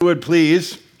Would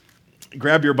please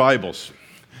grab your Bibles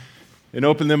and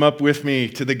open them up with me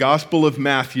to the Gospel of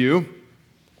Matthew,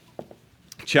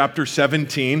 chapter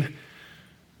 17.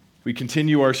 We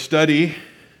continue our study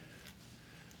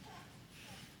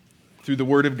through the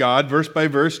Word of God, verse by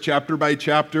verse, chapter by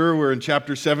chapter. We're in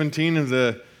chapter 17 of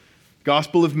the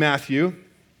Gospel of Matthew.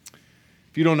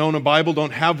 If you don't own a Bible,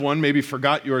 don't have one, maybe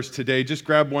forgot yours today, just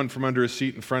grab one from under a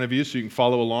seat in front of you so you can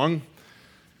follow along.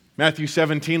 Matthew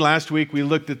 17, last week we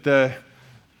looked at the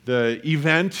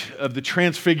event of the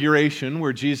Transfiguration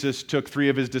where Jesus took three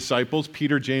of his disciples,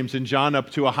 Peter, James, and John, up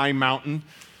to a high mountain.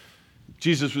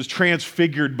 Jesus was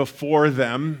transfigured before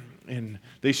them, and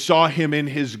they saw him in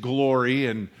his glory,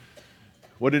 and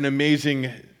what an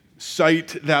amazing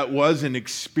sight that was, an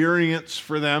experience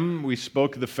for them. We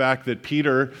spoke of the fact that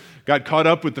Peter got caught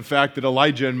up with the fact that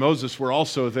Elijah and Moses were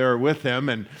also there with him,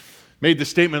 and made the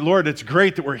statement, Lord, it's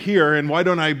great that we're here, and why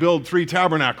don't I build 3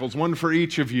 tabernacles, one for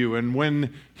each of you? And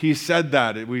when he said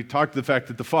that, we talked the fact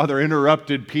that the Father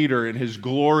interrupted Peter in his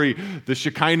glory, the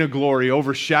Shekinah glory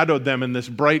overshadowed them in this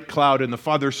bright cloud, and the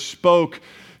Father spoke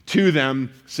to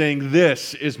them, saying,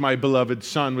 "This is my beloved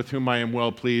Son, with whom I am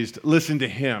well pleased. Listen to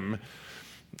him."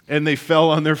 And they fell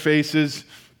on their faces.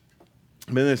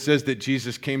 And then it says that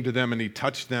Jesus came to them, and he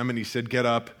touched them, and he said, "Get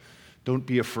up, don't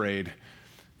be afraid."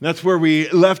 That's where we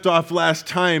left off last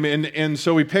time, and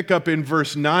so we pick up in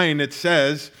verse 9. It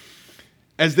says,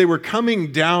 "As they were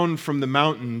coming down from the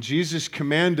mountain, Jesus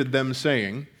commanded them,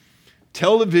 saying,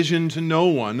 'Tell the vision to no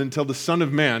one until the Son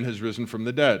of Man has risen from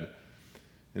the dead.'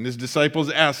 And his disciples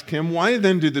asked him, 'Why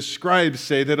then do the scribes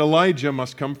say that Elijah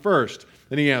must come first?'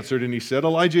 Then he answered and he said,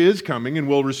 'Elijah is coming and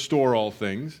will restore all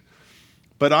things.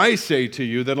 But I say to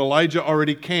you that Elijah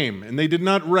already came, and they did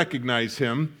not recognize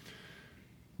him,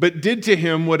 but did to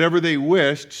him whatever they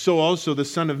wished, so also the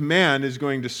Son of Man is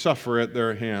going to suffer at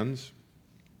their hands.'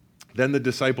 Then the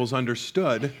disciples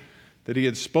understood that he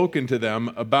had spoken to them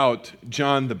about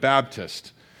John the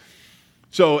Baptist."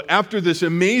 So after this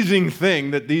amazing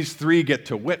thing that these three get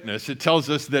to witness, it tells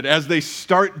us that as they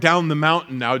start down the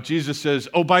mountain now, Jesus says,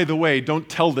 "Oh, by the way, don't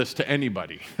tell this to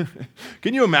anybody."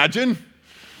 Can you imagine?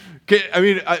 I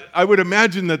mean, I would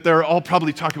imagine that they're all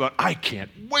probably talking about, "I can't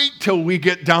wait till we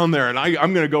get down there, and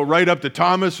I'm going to go right up to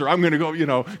Thomas, or I'm going to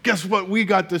go, guess what we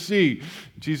got to see?"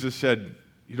 Jesus said,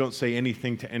 "You don't say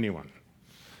anything to anyone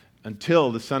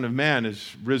until the Son of Man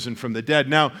is risen from the dead."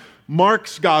 Now,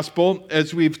 Mark's gospel,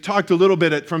 as we've talked a little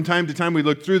bit from time to time, we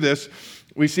look through this,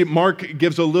 we see Mark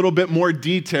gives a little bit more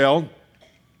detail.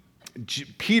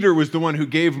 Peter was the one who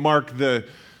gave Mark the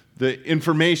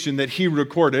information that he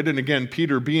recorded, and again,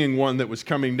 Peter being one that was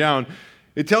coming down.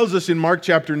 It tells us in Mark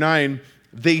chapter 9,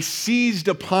 they seized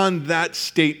upon that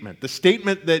statement. The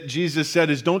statement that Jesus said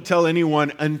is, "Don't tell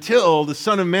anyone until the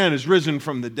Son of Man is risen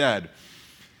from the dead."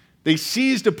 They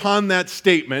seized upon that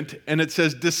statement, and it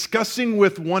says, discussing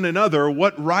with one another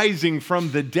what rising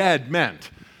from the dead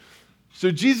meant. So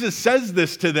Jesus says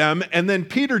this to them, and then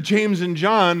Peter, James, and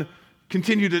John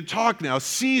continue to talk now,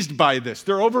 seized by this.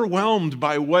 They're overwhelmed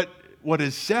by what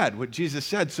is said, what Jesus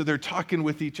said, so they're talking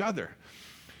with each other.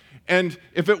 And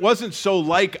if it wasn't so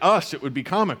like us, it would be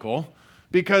comical,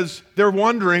 because they're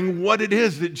wondering what it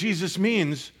is that Jesus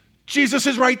means. Jesus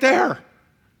is right there.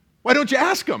 Why don't you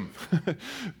ask him?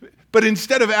 But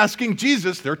instead of asking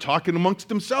Jesus, they're talking amongst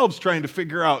themselves, trying to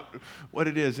figure out what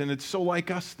it is. And it's so like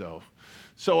us, though.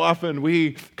 So often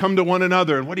we come to one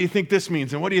another, and what do you think this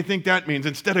means? And what do you think that means?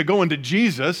 Instead of going to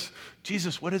Jesus,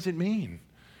 "Jesus, what does it mean?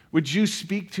 Would you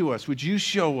speak to us? Would you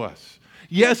show us?"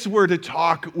 Yes, we're to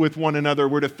talk with one another.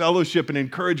 We're to fellowship and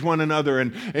encourage one another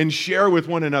and share with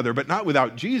one another, but not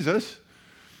without Jesus.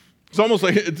 It's almost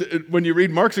like, when you read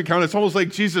Mark's account, it's almost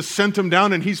like Jesus sent him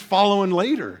down and he's following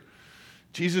later.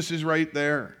 Jesus is right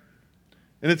there.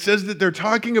 And it says that they're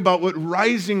talking about what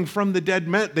rising from the dead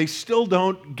meant. They still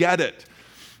don't get it.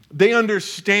 They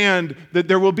understand that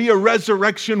there will be a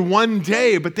resurrection one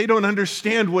day, but they don't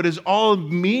understand what is all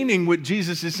meaning what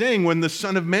Jesus is saying when the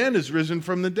Son of Man is risen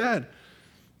from the dead.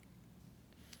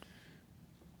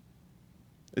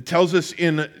 It tells us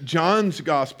in John's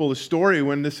gospel a story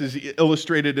when this is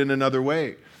illustrated in another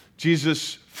way.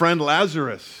 Jesus' friend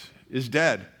Lazarus is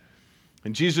dead.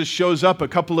 And Jesus shows up a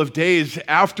couple of days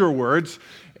afterwards,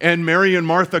 and Mary and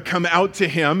Martha come out to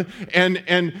him,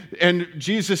 and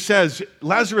Jesus says,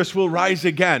 "Lazarus will rise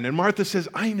again." And Martha says,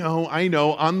 I know,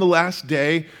 on the last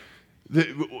day, the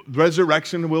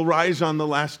resurrection will rise on the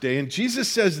last day. And Jesus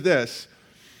says this,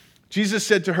 Jesus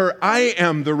said to her, "I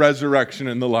am the resurrection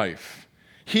and the life.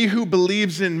 He who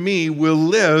believes in me will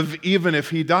live even if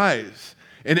he dies.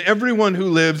 And everyone who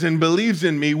lives and believes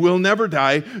in me will never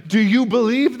die. Do you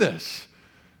believe this?"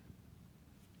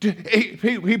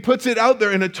 He puts it out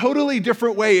there in a totally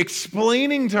different way,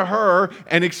 explaining to her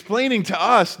and explaining to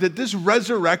us that this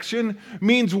resurrection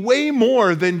means way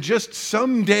more than just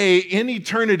someday in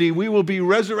eternity we will be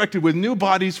resurrected with new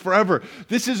bodies forever.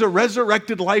 This is a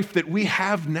resurrected life that we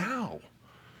have now.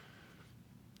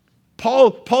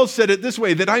 Paul said it this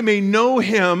way, that I may know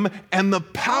him and the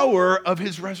power of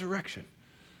his resurrection.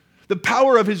 The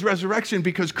power of his resurrection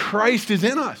because Christ is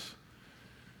in us.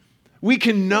 We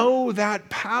can know that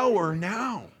power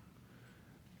now.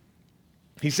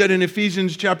 He said in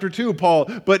Ephesians chapter 2, Paul,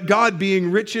 but God being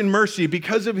rich in mercy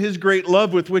because of his great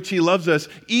love with which he loves us,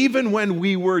 even when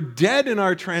we were dead in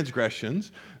our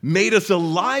transgressions, made us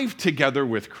alive together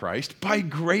with Christ. By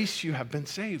grace you have been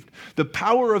saved. The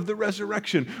power of the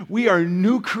resurrection. We are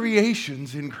new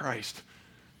creations in Christ.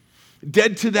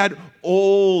 Dead to that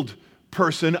old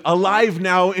person, alive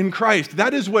now in Christ.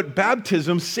 That is what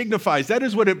baptism signifies. That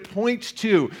is what it points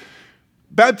to.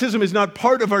 Baptism is not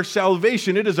part of our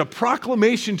salvation. It is a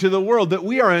proclamation to the world that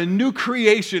we are a new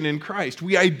creation in Christ.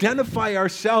 We identify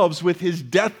ourselves with his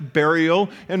death, burial,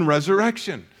 and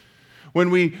resurrection.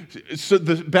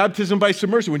 The baptism by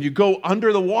submersion, when you go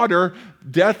under the water,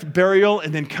 death, burial,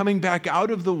 and then coming back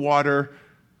out of the water,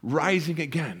 rising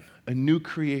again, a new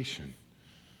creation.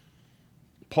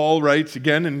 Paul writes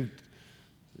again in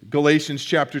Galatians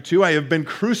chapter 2, I have been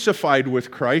crucified with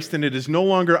Christ, and it is no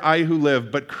longer I who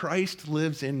live, but Christ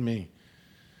lives in me.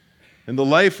 And the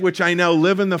life which I now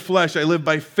live in the flesh, I live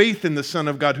by faith in the Son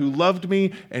of God who loved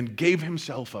me and gave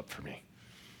himself up for me.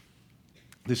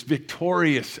 This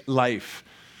victorious life,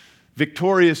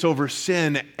 victorious over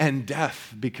sin and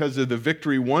death because of the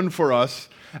victory won for us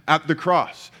at the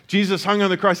cross. Jesus hung on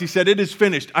the cross. He said, it is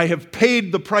finished. I have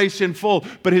paid the price in full.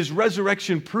 But his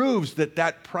resurrection proves that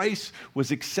that price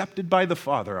was accepted by the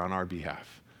Father on our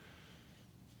behalf.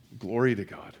 Glory to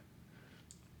God.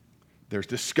 They're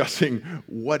discussing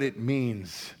what it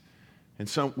means. And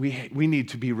so we need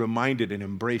to be reminded and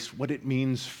embrace what it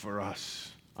means for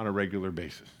us on a regular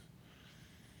basis.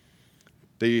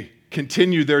 They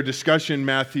continue their discussion,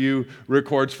 Matthew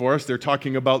records for us. They're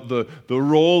talking about the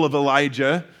role of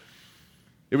Elijah.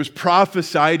 It was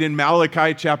prophesied in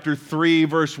Malachi chapter 3,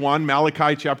 verse 1,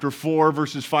 Malachi chapter 4,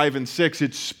 verses 5 and 6.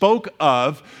 It spoke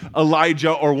of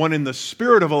Elijah, or one in the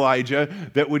spirit of Elijah,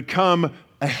 that would come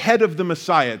ahead of the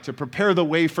Messiah to prepare the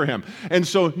way for him. And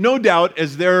so, no doubt,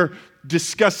 as they're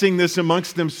discussing this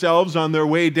amongst themselves on their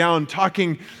way down,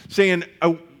 saying,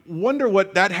 I wonder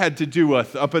what that had to do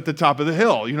with up at the top of the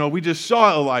hill. You know, we just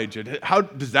saw Elijah. How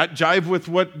does that jive with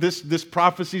what this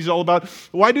prophecy is all about?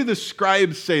 Why do the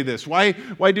scribes say this? Why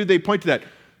do they point to that?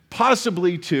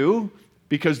 Possibly, too,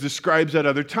 because the scribes at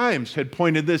other times had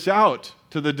pointed this out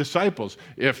to the disciples.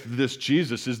 If this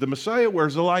Jesus is the Messiah,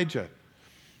 where's Elijah?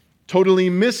 Totally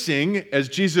missing, as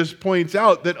Jesus points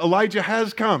out, that Elijah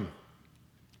has come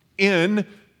in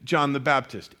John the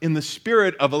Baptist. In the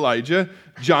spirit of Elijah,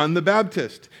 John the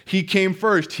Baptist. He came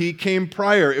first. He came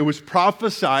prior. It was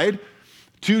prophesied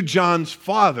to John's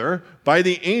father by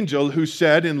the angel who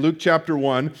said in Luke chapter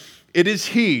 1, it is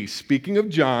he, speaking of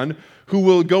John, who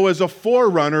will go as a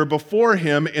forerunner before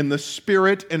him in the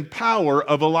spirit and power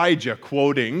of Elijah,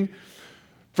 quoting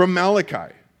from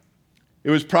Malachi. It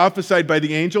was prophesied by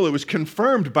the angel. It was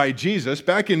confirmed by Jesus.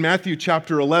 Back in Matthew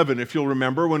chapter 11, if you'll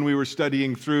remember, when we were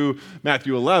studying through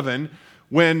Matthew 11,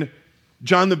 when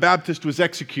John the Baptist was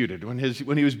executed, when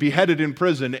he was beheaded in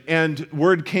prison, and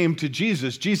word came to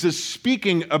Jesus. Jesus,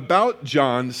 speaking about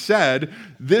John, said,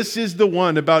 this is the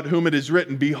one about whom it is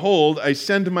written, behold, I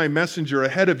send my messenger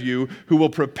ahead of you who will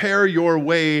prepare your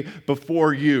way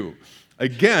before you.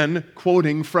 Again,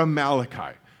 quoting from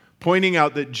Malachi, pointing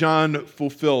out that John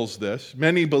fulfills this.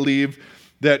 Many believe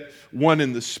that one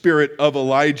in the spirit of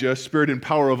Elijah, spirit and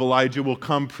power of Elijah, will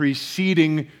come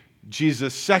preceding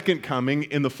Jesus' second coming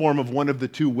in the form of one of the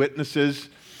two witnesses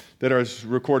that are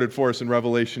recorded for us in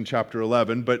Revelation chapter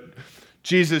 11. But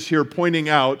Jesus here pointing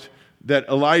out that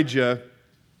Elijah,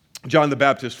 John the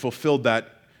Baptist, fulfilled that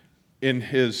in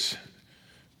his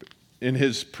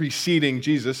preceding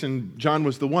Jesus, and John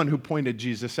was the one who pointed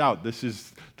Jesus out. This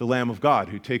is the Lamb of God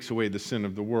who takes away the sin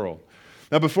of the world.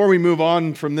 Now, before we move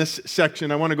on from this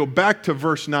section, I want to go back to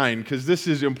verse 9, because this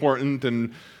is important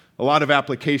and a lot of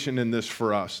application in this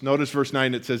for us. Notice verse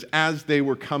 9, it says, as they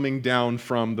were coming down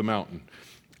from the mountain.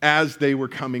 As they were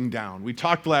coming down. We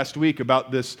talked last week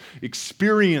about this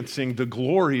experiencing the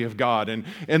glory of God,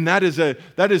 and that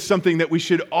is something that we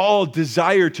should all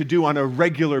desire to do on a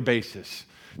regular basis.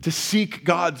 To seek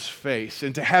God's face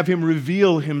and to have him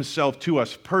reveal himself to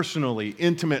us personally,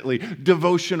 intimately,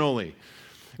 devotionally.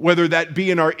 Whether that be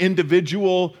in our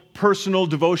individual, personal,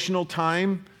 devotional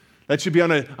time That should be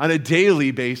on a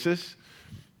daily basis,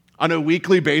 on a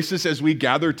weekly basis as we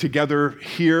gather together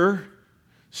here,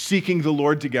 seeking the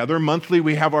Lord together. Monthly,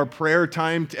 we have our prayer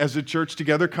time as a church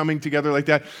together, coming together like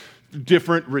that.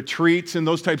 Different retreats and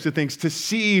those types of things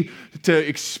to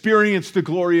experience the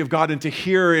glory of God and to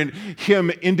hear Him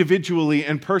individually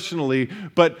and personally.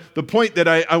 But the point that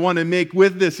I want to make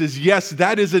with this is, yes,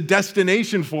 that is a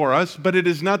destination for us, but it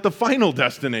is not the final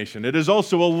destination. It is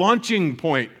also a launching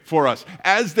point for us.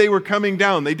 As they were coming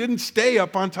down, they didn't stay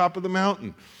up on top of the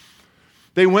mountain.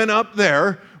 They went up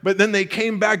there, but then they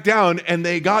came back down and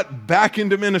they got back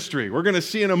into ministry. We're going to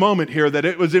see in a moment here that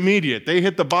it was immediate. They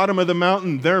hit the bottom of the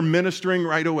mountain, they're ministering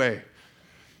right away.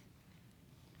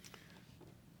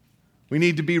 We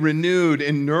need to be renewed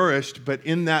and nourished, but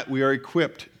in that we are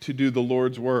equipped to do the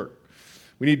Lord's work.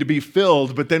 We need to be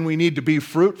filled, but then we need to be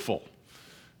fruitful.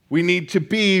 We need to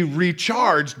be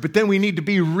recharged, but then we need to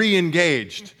be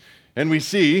re-engaged. And we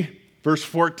see, verse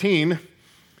 14,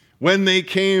 when they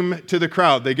came to the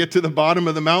crowd, they get to the bottom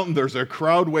of the mountain, there's a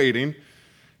crowd waiting,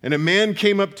 and a man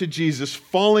came up to Jesus,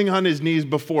 falling on his knees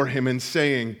before him and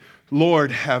saying,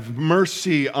 "Lord, have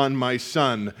mercy on my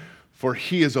son, for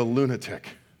he is a lunatic."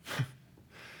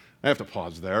 I have to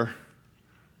pause there.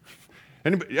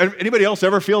 Anybody else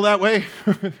ever feel that way?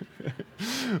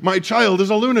 My child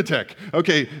is a lunatic.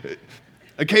 Okay,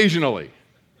 occasionally,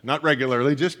 not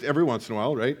regularly, just every once in a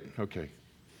while, right? Okay.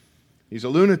 He's a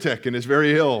lunatic and is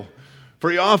very ill, for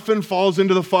he often falls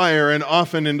into the fire and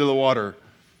often into the water.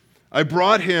 I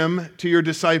brought him to your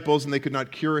disciples, and they could not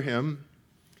cure him.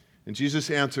 And Jesus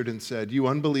answered and said, "You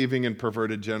unbelieving and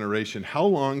perverted generation, how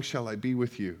long shall I be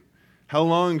with you? How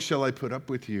long shall I put up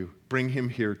with you? Bring him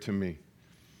here to me."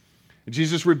 And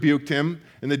Jesus rebuked him,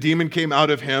 and the demon came out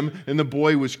of him, and the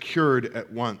boy was cured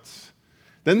at once.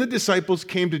 Then the disciples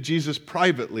came to Jesus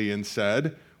privately and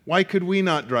said, "Why could we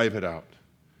not drive it out?"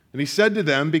 And he said to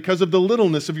them, "Because of the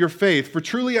littleness of your faith. For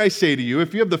truly I say to you,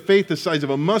 if you have the faith the size of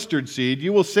a mustard seed,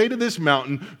 you will say to this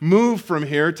mountain, 'Move from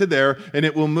here to there,' and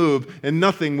it will move, and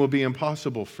nothing will be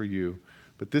impossible for you.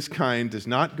 But this kind does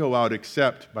not go out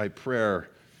except by prayer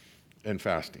and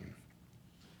fasting."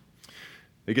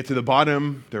 They get to the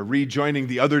bottom, they're rejoining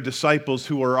the other disciples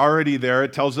who are already there.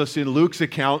 It tells us in Luke's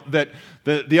account that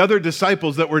the other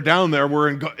disciples that were down there were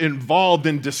involved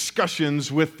in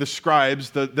discussions with the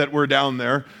scribes that were down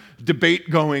there, debate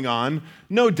going on.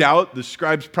 No doubt the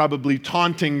scribes probably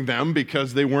taunting them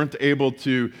because they weren't able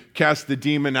to cast the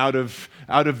demon out of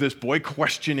this boy,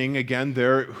 questioning again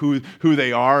who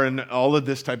they are and all of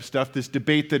this type of stuff, this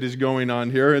debate that is going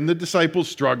on here, and the disciples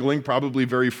struggling, probably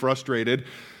very frustrated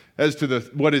as to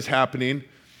what is happening.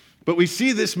 But we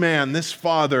see this man, this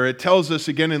father, it tells us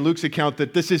again in Luke's account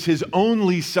that this is his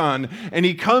only son, and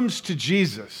he comes to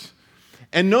Jesus.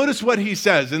 And notice what he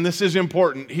says, and this is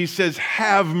important. He says,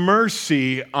 "Have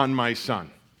mercy on my son."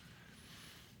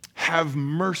 Have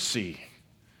mercy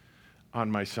on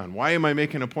my son. Why am I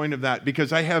making a point of that?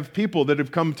 Because I have people that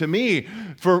have come to me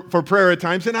for prayer at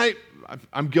times, and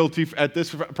I'm guilty at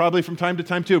this probably from time to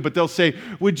time too, but they'll say,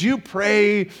 "Would you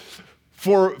pray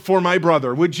for my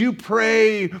brother? Would you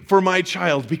pray for my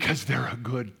child?" Because they're a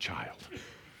good child.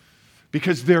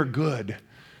 Because they're good.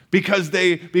 Because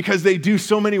they do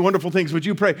so many wonderful things. Would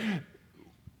you pray?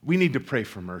 We need to pray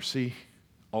for mercy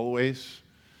always.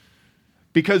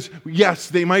 Because yes,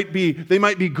 they might be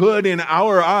good in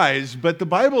our eyes, but the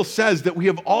Bible says that we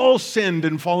have all sinned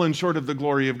and fallen short of the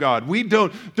glory of God. We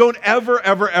don't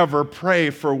ever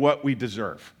pray for what we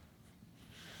deserve.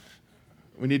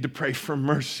 We need to pray for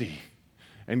mercy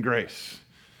and grace.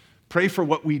 Pray for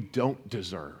what we don't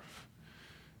deserve.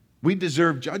 We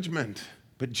deserve judgment,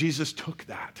 but Jesus took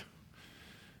that.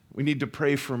 We need to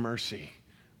pray for mercy.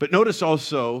 But notice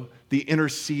also the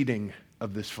interceding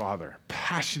of this father,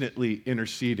 passionately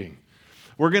interceding.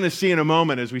 We're going to see in a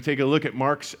moment as we take a look at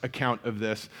Mark's account of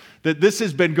this, that this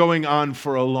has been going on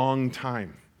for a long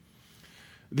time.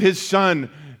 His son,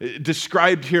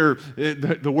 described here,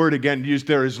 the word again used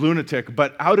there is lunatic,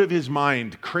 but out of his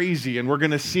mind, crazy. And we're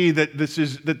going to see that this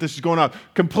is going on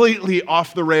completely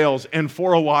off the rails and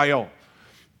for a while.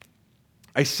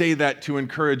 I say that to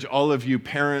encourage all of you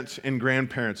parents and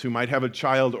grandparents who might have a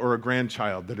child or a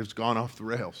grandchild that has gone off the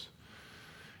rails.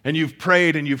 And you've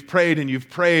prayed and you've prayed and you've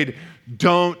prayed.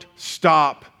 Don't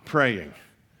stop praying.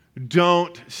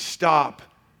 Don't stop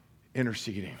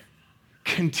interceding.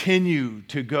 Continue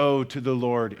to go to the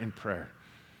Lord in prayer.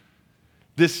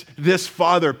 This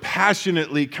father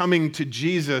passionately coming to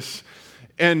Jesus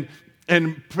and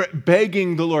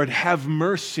begging the Lord, have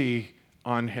mercy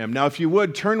on him. Now, if you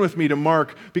would, turn with me to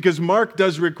Mark, because Mark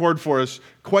does record for us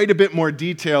quite a bit more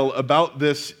detail about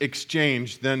this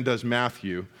exchange than does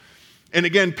Matthew. And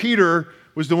again, Peter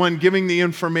was the one giving the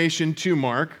information to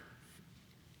Mark.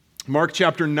 Mark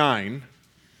chapter 9.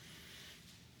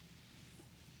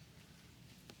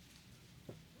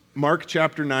 Mark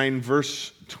chapter 9,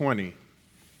 verse 20.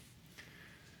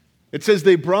 It says,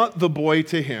 they brought the boy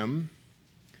to him,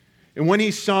 and when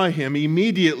he saw him,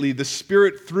 immediately the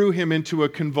Spirit threw him into a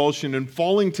convulsion, and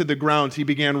falling to the ground, he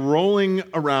began rolling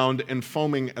around and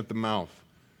foaming at the mouth.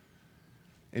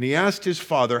 And he asked his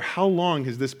father, how long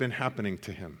has this been happening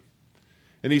to him?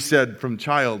 And he said, from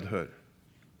childhood.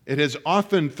 It has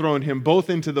often thrown him both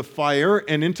into the fire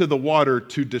and into the water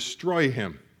to destroy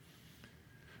him.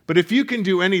 But if you can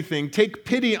do anything, take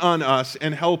pity on us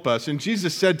and help us. And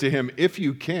Jesus said to him, if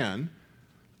you can,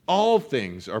 all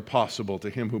things are possible to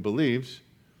him who believes.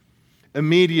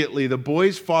 Immediately the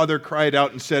boy's father cried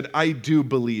out and said, I do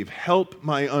believe. Help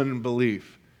my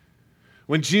unbelief.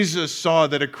 When Jesus saw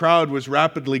that a crowd was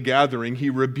rapidly gathering, he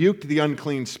rebuked the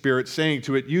unclean spirit, saying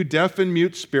to it, you deaf and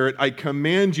mute spirit, I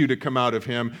command you to come out of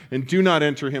him and do not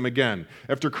enter him again.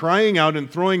 After crying out and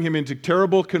throwing him into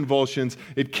terrible convulsions,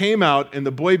 it came out, and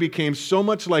the boy became so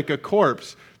much like a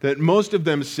corpse that most of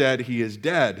them said, he is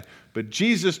dead. But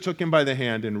Jesus took him by the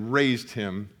hand and raised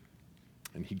him,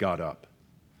 and he got up.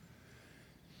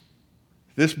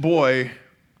 This boy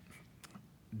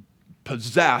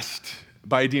possessed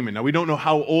by a demon. Now, we don't know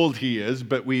how old he is,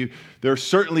 but there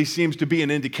certainly seems to be an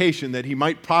indication that he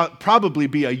might probably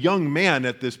be a young man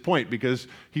at this point, because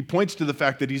he points to the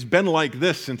fact that he's been like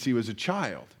this since he was a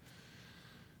child.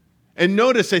 And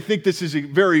notice, I think this is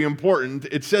very important.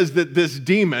 It says that this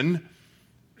demon,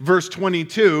 verse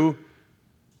 22,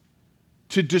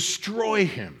 to destroy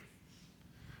him.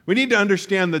 We need to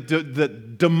understand that the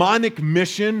demonic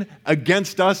mission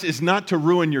against us is not to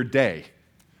ruin your day.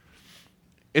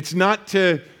 It's not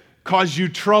to cause you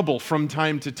trouble from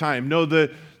time to time. No,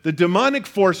 the demonic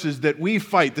forces that we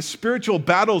fight, the spiritual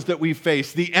battles that we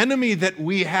face, the enemy that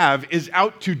we have is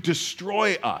out to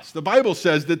destroy us. The Bible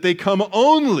says that they come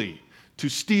only to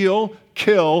steal,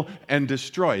 kill, and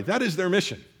destroy. That is their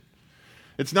mission.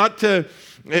 It's not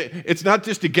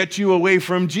just to get you away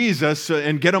from Jesus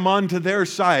and get them onto their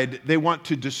side. They want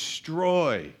to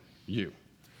destroy you.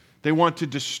 They want to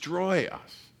destroy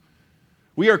us.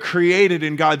 We are created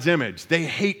in God's image. They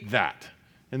hate that,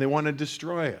 and they want to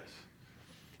destroy us.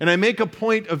 And I make a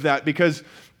point of that because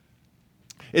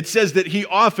it says that he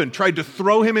often tried to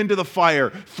throw him into the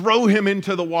fire, throw him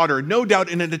into the water, no doubt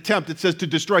in an attempt, it says, to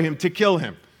destroy him, to kill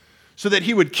him, so that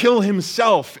he would kill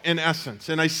himself in essence.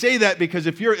 And I say that because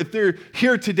if they're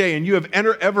here today and you have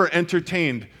ever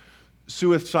entertained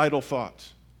suicidal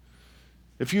thoughts,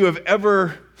 if you have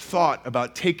ever thought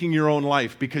about taking your own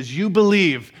life because you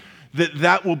believe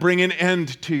that will bring an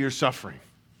end to your suffering,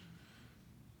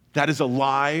 that is a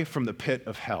lie from the pit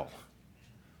of hell.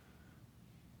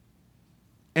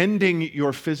 Ending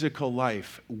your physical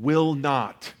life will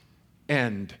not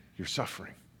end your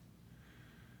suffering.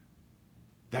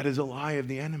 That is a lie of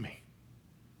the enemy.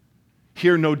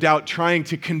 Here, no doubt, trying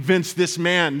to convince this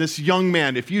man, this young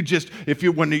man,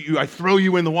 when I throw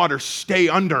you in the water, stay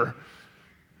under,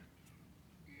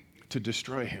 to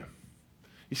destroy him.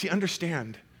 You see,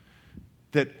 understand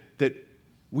that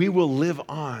we will live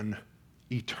on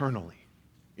eternally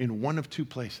in one of two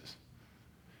places,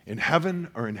 in heaven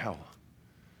or in hell.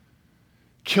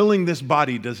 Killing this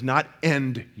body does not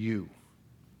end you.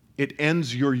 It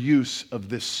ends your use of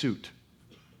this suit.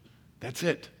 That's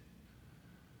it.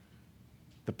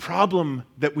 The problem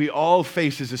that we all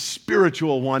face is a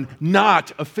spiritual one,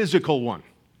 not a physical one.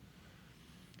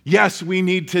 Yes, we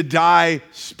need to die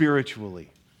spiritually.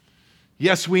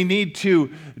 Yes, we need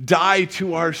to die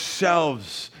to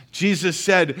ourselves. Jesus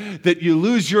said that you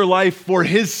lose your life for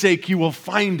his sake, you will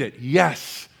find it.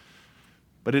 Yes.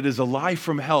 But it is a lie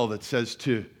from hell that says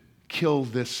to kill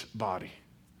this body.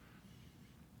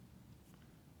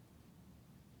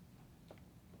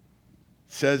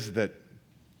 It says that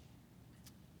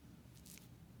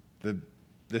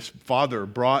this father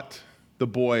brought the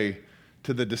boy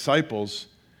to the disciples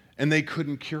and they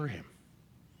couldn't cure him.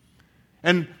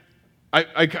 And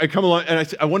I come along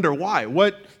and I wonder why.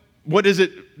 What is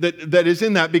it that is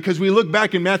in that? Because we look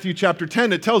back in Matthew chapter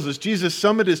 10, it tells us Jesus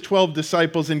summoned his 12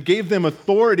 disciples and gave them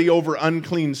authority over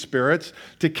unclean spirits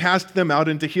to cast them out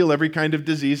and to heal every kind of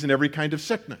disease and every kind of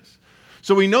sickness.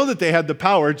 So we know that they had the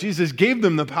power. Jesus gave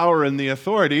them the power and the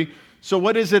authority. So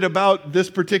what is it about this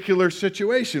particular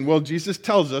situation? Well, Jesus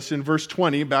tells us in verse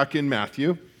 20 back in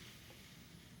Matthew,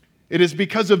 it is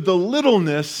because of the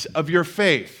littleness of your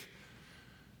faith.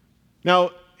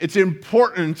 Now, it's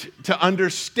important to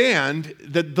understand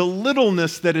that the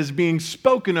littleness that is being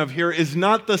spoken of here is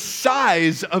not the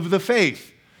size of the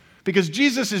faith. Because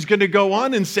Jesus is going to go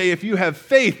on and say, if you have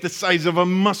faith the size of a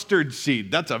mustard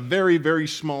seed, that's a very, very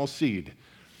small seed.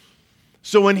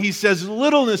 So when he says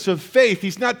littleness of faith,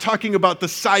 he's not talking about the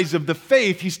size of the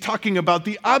faith, he's talking about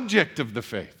the object of the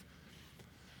faith.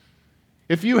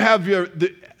 If you have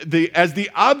as the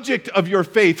object of your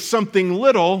faith something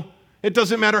little, it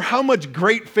doesn't matter how much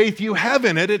great faith you have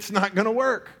in it, it's not going to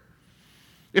work.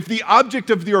 If the object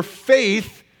of your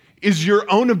faith is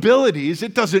your own abilities,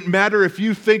 it doesn't matter if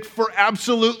you think for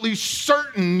absolutely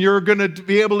certain you're going to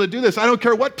be able to do this. I don't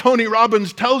care what Tony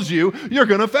Robbins tells you, you're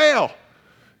going to fail.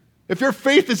 If your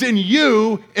faith is in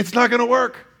you, it's not going to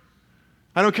work.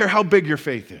 I don't care how big your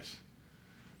faith is.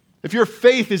 If your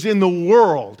faith is in the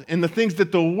world, in the things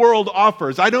that the world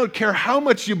offers, I don't care how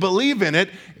much you believe in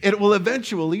it, it will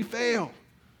eventually fail.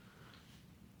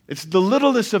 It's the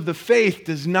littleness of the faith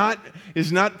is not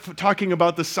talking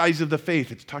about the size of the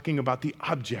faith. It's talking about the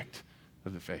object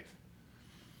of the faith.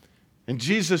 And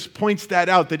Jesus points that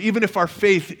out, that even if our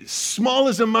faith, small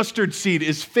as a mustard seed,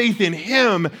 is faith in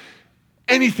him,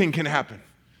 anything can happen.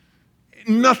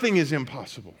 Nothing is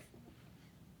impossible.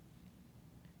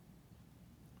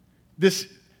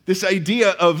 This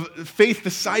idea of faith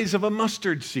the size of a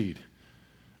mustard seed.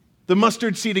 The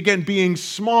mustard seed, again, being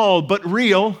small but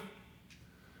real,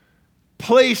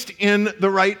 placed in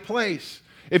the right place.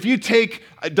 If you take,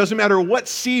 it doesn't matter what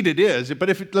seed it is,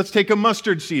 but let's take a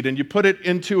mustard seed and you put it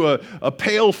into a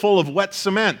pail full of wet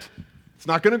cement, it's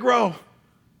not going to grow.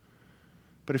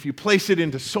 But if you place it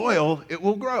into soil, it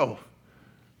will grow.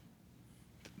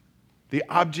 The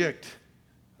object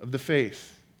of the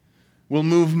faith will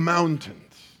move mountains.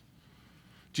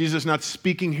 Jesus is not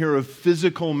speaking here of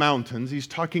physical mountains. He's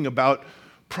talking about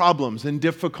problems and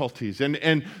difficulties.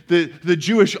 And the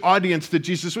Jewish audience that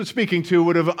Jesus was speaking to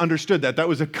would have understood that. That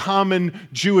was a common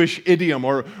Jewish idiom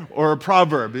or a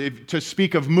proverb. To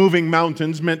speak of moving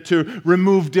mountains meant to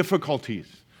remove difficulties.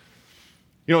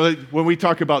 You know, when we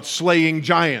talk about slaying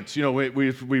giants, you know,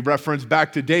 we reference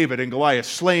back to David and Goliath,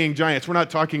 slaying giants. We're not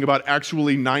talking about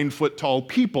actually 9-foot tall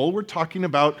people. We're talking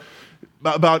about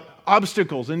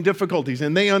obstacles and difficulties,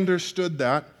 and they understood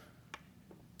that.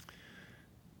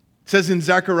 It says in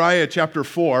Zechariah chapter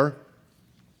 4,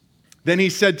 then he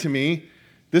said to me,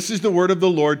 this is the word of the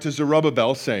Lord to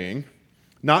Zerubbabel, saying,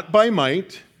 not by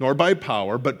might nor by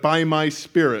power, but by my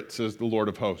spirit, says the Lord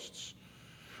of hosts.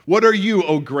 What are you,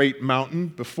 O great mountain?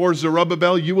 Before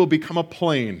Zerubbabel you will become a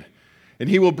plain, and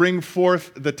he will bring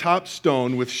forth the top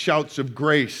stone with shouts of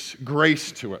grace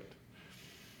to it.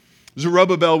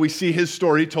 Zerubbabel, we see his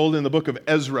story told in the book of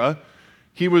Ezra.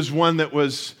 He was one that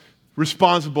was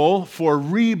responsible for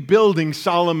rebuilding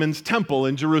Solomon's temple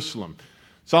in Jerusalem.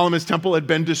 Solomon's temple had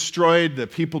been destroyed. The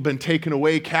people had been taken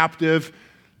away captive.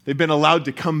 They've been allowed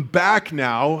to come back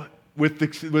now with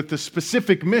the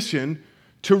specific mission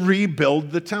to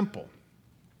rebuild the temple.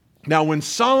 Now, when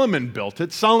Solomon built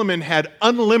it, Solomon had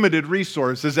unlimited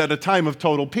resources at a time of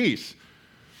total peace.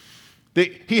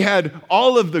 He had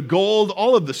all of the gold,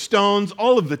 all of the stones,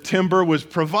 all of the timber was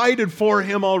provided for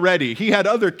him already. He had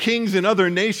other kings and other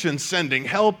nations sending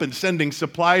help and sending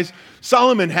supplies.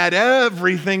 Solomon had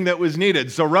everything that was needed.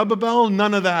 Zerubbabel,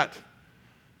 none of that.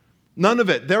 None of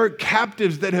it. There are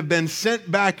captives that have been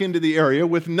sent back into the area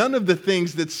with none of the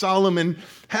things that Solomon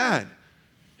had.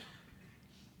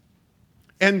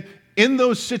 And in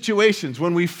those situations,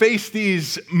 when we face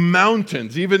these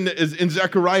mountains, even as in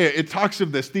Zechariah, it talks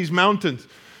of this, these mountains.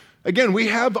 Again, we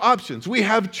have options. We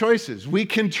have choices. We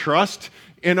can trust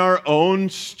in our own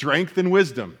strength and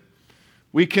wisdom.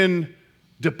 We can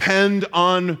depend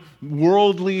on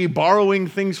worldly borrowing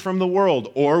things from the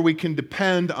world, or we can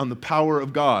depend on the power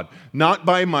of God. Not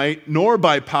by might, nor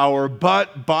by power,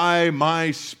 but by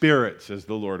my spirit, says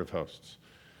the Lord of hosts.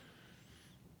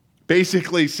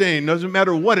 Basically saying, doesn't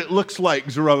matter what it looks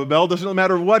like, Zerubbabel, doesn't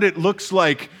matter what it looks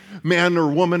like, man or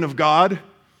woman of God.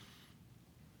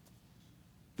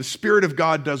 The Spirit of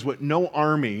God does what no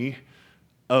army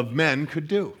of men could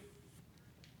do.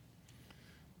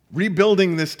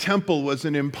 Rebuilding this temple was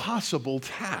an impossible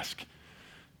task.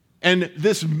 And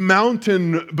this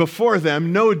mountain before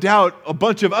them, no doubt a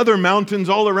bunch of other mountains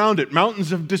all around it,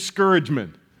 mountains of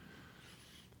discouragement.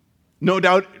 No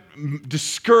doubt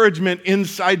discouragement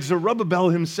inside Zerubbabel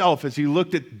himself as he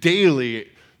looked at daily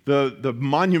the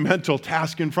monumental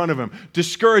task in front of him.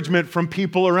 Discouragement from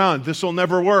people around. This will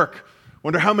never work.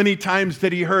 Wonder how many times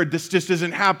that he heard this just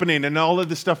isn't happening, and all of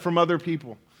the stuff from other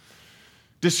people.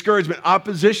 Discouragement,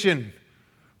 opposition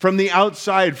from the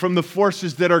outside, from the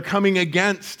forces that are coming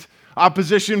against.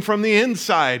 Opposition from the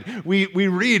inside. We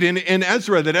read in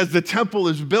Ezra that as the temple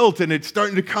is built and it's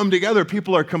starting to come together,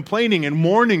 people are complaining and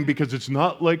mourning because it's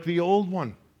not like the old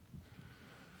one.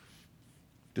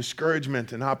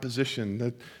 discouragement and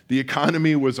opposition. The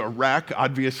economy was a wreck,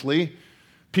 obviously.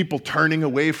 People turning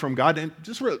away from God. And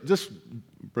just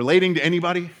relating to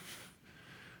anybody,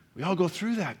 we all go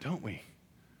through that, don't we?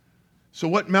 So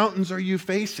what mountains are you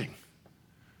facing?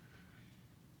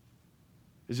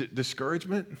 Is it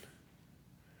discouragement?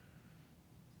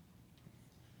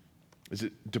 Is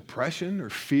it depression or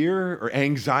fear or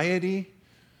anxiety?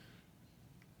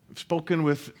 I've spoken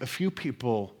with a few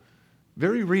people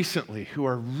very recently who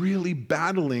are really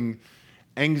battling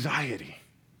anxiety.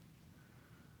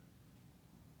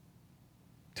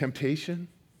 Temptation,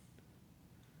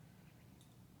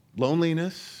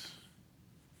 loneliness,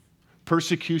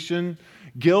 persecution,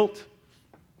 guilt.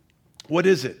 What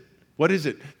is it? What is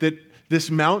it that this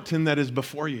mountain that is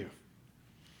before you,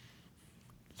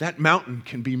 that mountain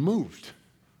can be moved.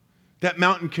 That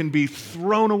mountain can be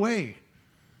thrown away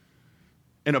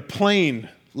and a plain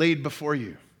laid before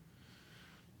you.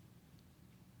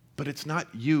 But it's not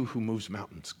you who moves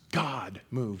mountains. God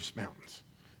moves mountains.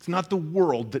 It's not the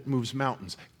world that moves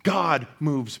mountains. God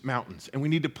moves mountains. And we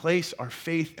need to place our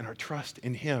faith and our trust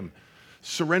in Him,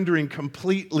 surrendering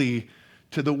completely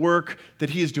to the work that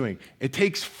He is doing. It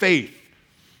takes faith.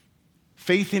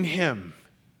 Faith in Him.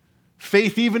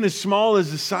 Faith even as small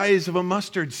as the size of a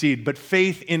mustard seed, but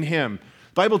faith in Him.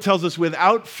 The Bible tells us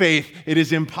without faith, it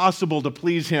is impossible to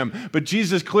please Him. But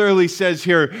Jesus clearly says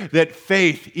here that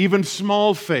faith, even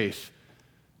small faith,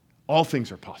 all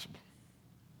things are possible.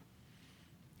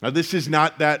 Now, this is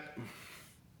not that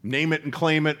name it and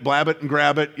claim it, blab it and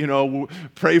grab it,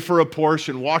 pray for a Porsche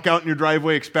and walk out in your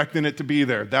driveway expecting it to be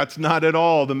there. That's not at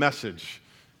all the message.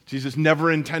 Jesus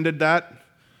never intended that.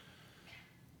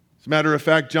 As a matter of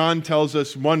fact, John tells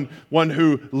us one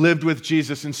who lived with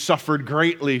Jesus and suffered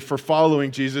greatly for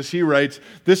following Jesus. He writes,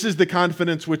 "This is the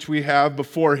confidence which we have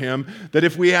before Him, that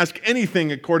if we ask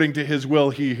anything according to His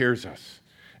will, He hears us.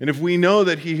 And if we know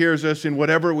that He hears us in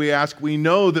whatever we ask, we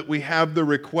know that we have the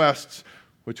requests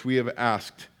which we have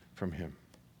asked from Him."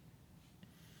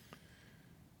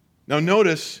 Now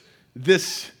notice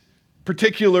this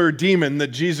particular demon that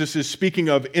Jesus is speaking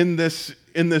of in this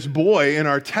boy in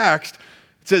our text.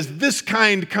 It says this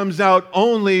kind comes out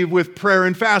only with prayer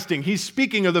and fasting. He's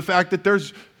speaking of the fact that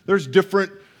there's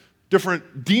different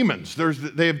demons.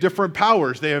 They have different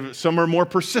powers. Some are more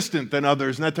persistent than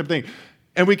others and that type of thing.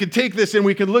 And we can take this and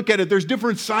we can look at it. There's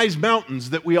different size mountains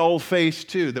that we all face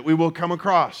too, that we will come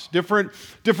across. Different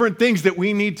things that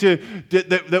we need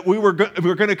that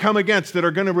we're going to come against that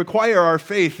are going to require our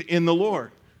faith in the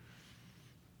Lord.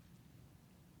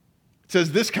 It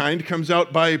says this kind comes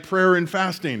out by prayer and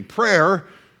fasting. Prayer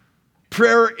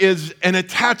is an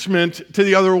attachment to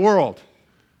the other world.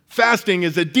 Fasting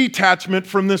is a detachment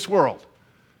from this world.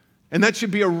 And that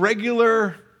should be a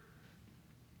regular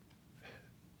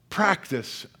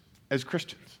practice as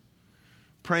Christians.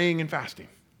 Praying and fasting.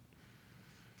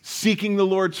 Seeking the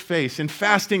Lord's face. And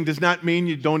fasting does not mean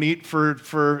you don't eat for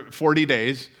 40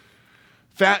 days.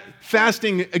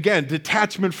 Fasting, again,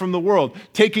 detachment from the world.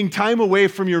 Taking time away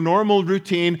from your normal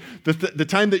routine, the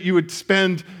time that you would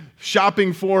spend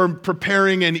shopping for,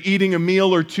 preparing, and eating a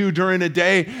meal or two during a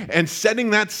day, and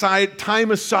setting that time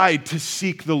aside to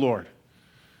seek the Lord.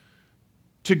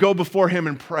 To go before Him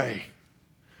and pray.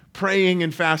 Praying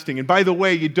and fasting. And by the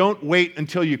way, you don't wait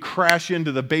until you crash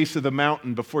into the base of the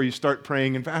mountain before you start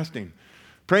praying and fasting.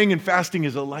 Praying and fasting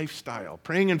is a lifestyle.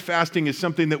 Praying and fasting is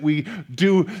something that we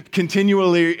do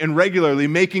continually and regularly,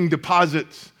 making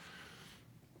deposits.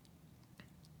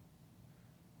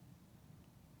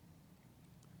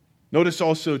 Notice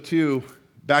also, too,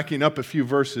 backing up a few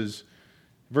verses,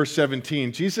 verse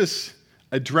 17, Jesus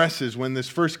addresses when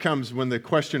the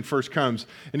question first comes,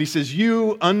 and He says,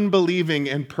 "You unbelieving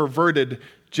and perverted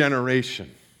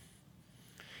generation."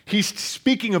 He's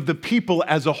speaking of the people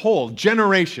as a whole,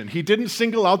 generation. He didn't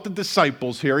single out the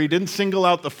disciples here. He didn't single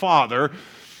out the father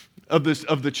of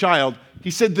the child.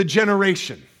 He said the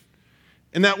generation.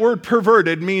 And that word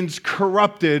perverted means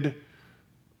corrupted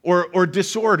or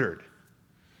disordered.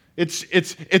 It's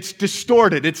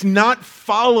distorted. It's not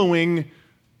following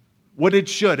what it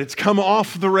should. It's come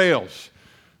off the rails.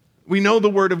 We know the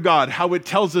Word of God, how it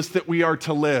tells us that we are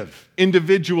to live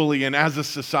individually and as a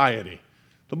society.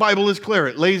 The Bible is clear.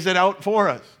 It lays it out for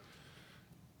us.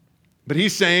 But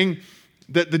He's saying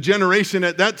that the generation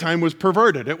at that time was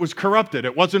perverted. It was corrupted.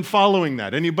 It wasn't following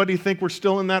that. Anybody think we're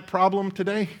still in that problem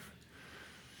today?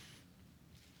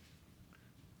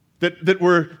 That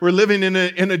we're living in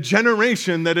a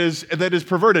generation that is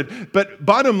perverted. But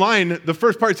bottom line, the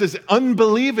first part says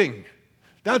unbelieving.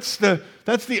 That's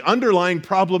the underlying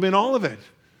problem in all of it.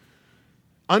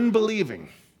 Unbelieving.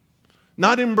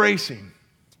 Not embracing.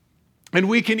 And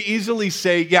we can easily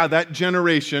say, yeah, that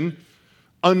generation,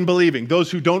 unbelieving, those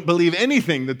who don't believe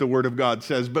anything that the Word of God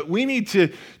says. But we need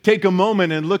to take a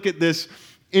moment and look at this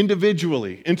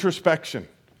individually, introspection.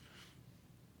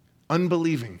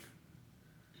 Unbelieving.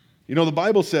 You know, the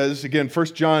Bible says, again, 1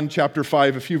 John chapter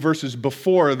 5, a few verses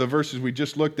before the verses we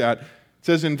just looked at, it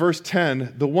says in verse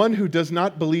 10, the one who does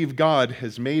not believe God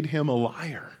has made him a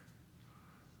liar.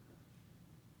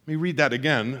 Let me read that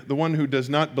again. The one who does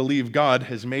not believe God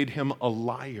has made him a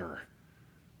liar.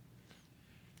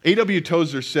 A.W.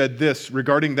 Tozer said this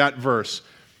regarding that verse,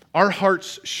 our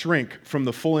hearts shrink from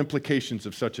the full implications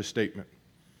of such a statement.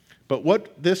 But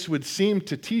what this would seem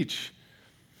to teach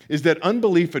is that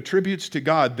unbelief attributes to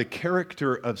God the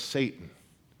character of Satan.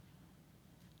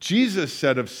 Jesus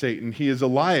said of Satan, he is a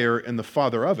liar and the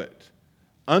father of it.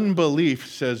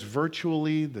 Unbelief says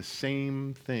virtually the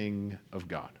same thing of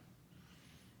God.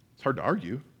 It's hard to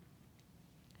argue.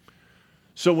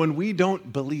 So when we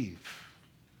don't believe,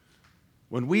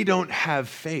 when we don't have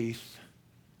faith,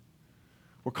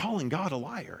 we're calling God a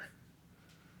liar.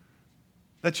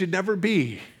 That should never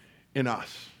be in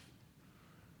us.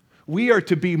 We are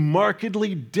to be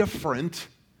markedly different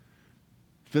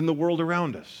than the world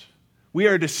around us. We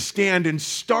are to stand in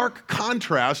stark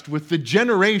contrast with the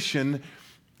generation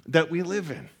that we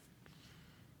live in.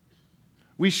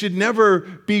 We should never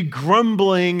be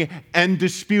grumbling and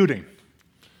disputing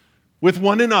with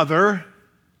one another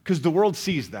because the world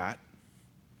sees that.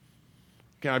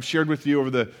 Again, I've shared with you over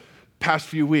the past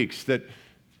few weeks that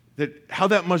how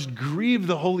that must grieve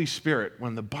the Holy Spirit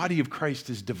when the body of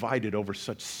Christ is divided over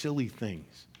such silly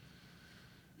things.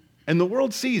 And the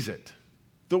world sees it.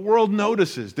 The world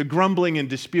notices the grumbling and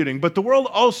disputing, but the world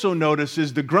also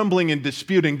notices the grumbling and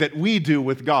disputing that we do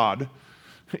with God,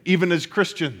 even as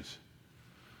Christians.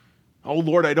 Oh,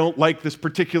 Lord, I don't like this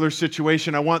particular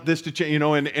situation. I want this to change,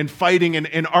 and fighting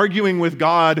and arguing with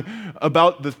God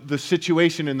about the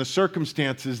situation and the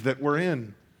circumstances that we're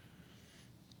in.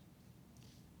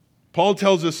 Paul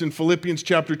tells us in Philippians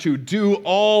chapter 2, do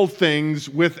all things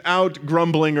without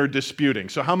grumbling or disputing.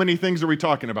 So how many things are we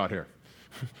talking about here?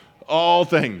 All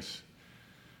things.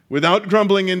 Without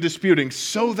grumbling and disputing,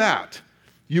 so that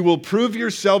you will prove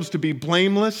yourselves to be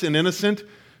blameless and innocent,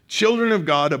 children of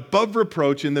God, above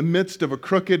reproach in the midst of a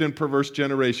crooked and perverse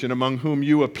generation, among whom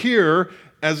you appear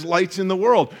as lights in the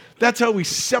world. That's how we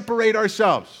separate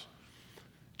ourselves.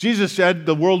 Jesus said,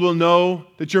 the world will know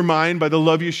that you're mine by the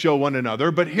love you show one another.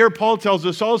 But here Paul tells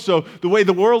us also the way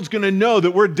the world's going to know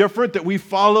that we're different, that we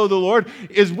follow the Lord,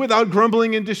 is without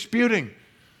grumbling and disputing.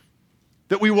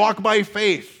 That we walk by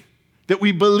faith, that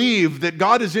we believe that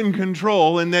God is in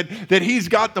control and that He's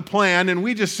got the plan, and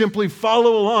we just simply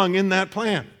follow along in that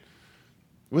plan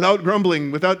without grumbling,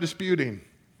 without disputing.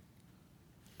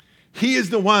 He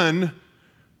is the one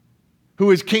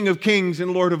who is King of Kings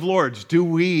and Lord of Lords.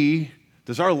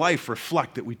 Does our life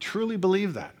reflect that we truly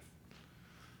believe that?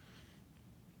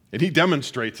 And He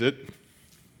demonstrates it.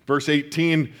 Verse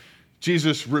 18,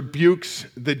 Jesus rebukes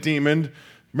the demon.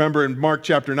 Remember in Mark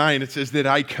chapter 9, it says that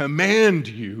I command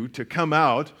you to come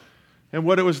out. And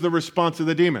what was the response of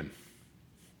the demon?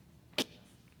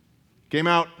 Came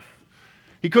out.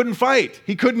 He couldn't fight.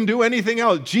 He couldn't do anything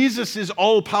else. Jesus is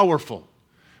all powerful.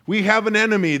 We have an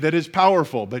enemy that is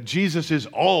powerful, but Jesus is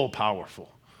all powerful.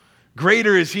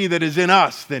 Greater is He that is in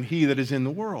us than he that is in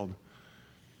the world.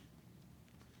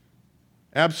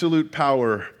 Absolute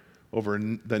power over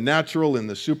the natural and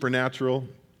the supernatural.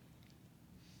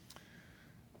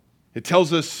 It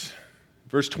tells us,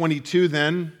 verse 22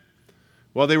 then,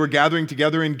 while they were gathering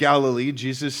together in Galilee,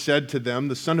 Jesus said to them,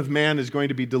 the Son of Man is going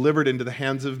to be delivered into the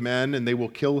hands of men, and they will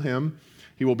kill Him.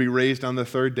 He will be raised on the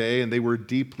third day, and they were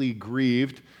deeply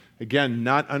grieved. Again,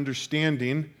 not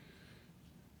understanding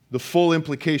the full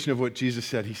implication of what Jesus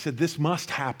said. He said, this must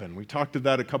happen. We talked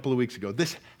about that a couple of weeks ago.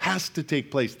 This has to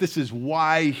take place. This is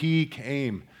why He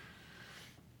came.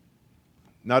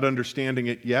 Not understanding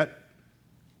it yet.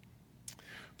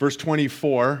 Verse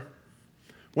 24,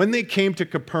 when they came to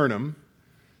Capernaum,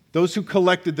 those who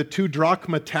collected the 2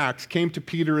 drachma tax came to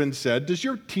Peter and said, does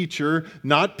your teacher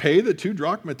not pay the 2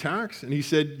 drachma tax? And he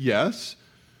said, yes.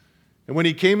 And when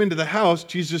he came into the house,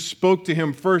 Jesus spoke to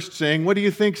him first, saying, what do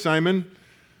you think, Simon?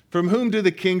 From whom do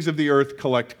the kings of the earth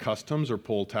collect customs or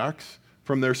poll tax?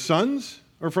 From their sons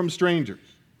or from strangers?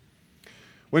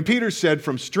 When Peter said,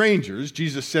 from strangers,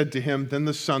 Jesus said to him, then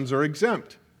the sons are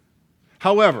exempt.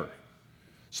 However,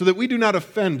 so that we do not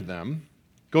offend them,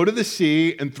 go to the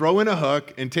sea and throw in a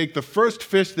hook and take the first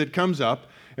fish that comes up,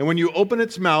 and when you open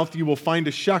its mouth, you will find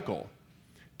a shekel.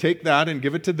 Take that and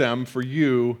give it to them for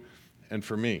you and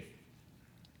for me.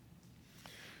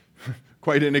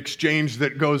 quite an exchange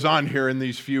that goes on here in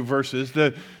these few verses.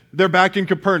 They're back in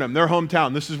Capernaum, their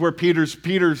hometown. This is where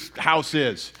Peter's house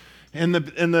is. And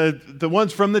the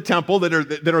ones from the temple that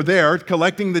are there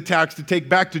collecting the tax to take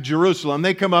back to Jerusalem,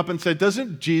 they come up and say,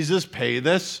 "Doesn't Jesus pay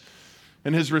this?"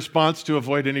 And his response, to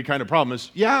avoid any kind of problem, is,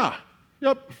 "Yeah,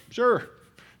 yep, sure."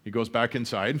 He goes back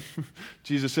inside.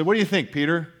 Jesus said, "What do you think,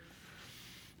 Peter?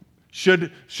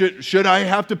 Should I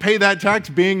have to pay that tax,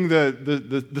 being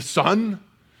the son?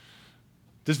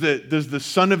 Does the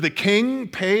son of the king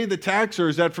pay the tax, or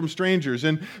is that from strangers?"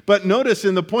 But notice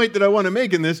in the point that I want to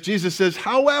make in this, Jesus says,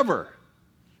 "However,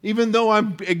 even though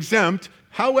I'm exempt,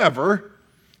 however,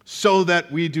 so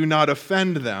that we do not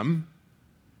offend them,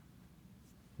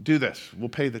 do this, we'll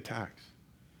pay the tax,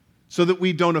 so that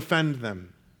we don't offend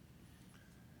them."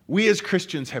 We as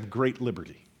Christians have great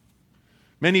liberty.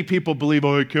 Many people believe,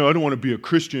 "Oh, I don't want to be a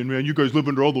Christian, man. You guys live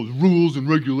under all those rules and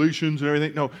regulations and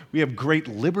everything." No, we have great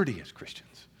liberty as Christians.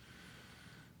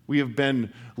 We have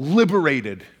been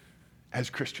liberated as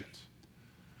Christians.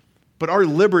 But our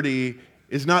liberty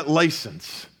is not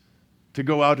license to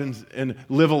go out and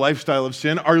live a lifestyle of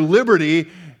sin. Our liberty,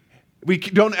 we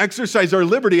don't exercise our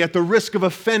liberty at the risk of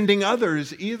offending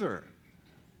others either.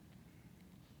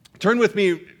 Turn with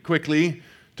me quickly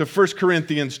to 1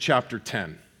 Corinthians chapter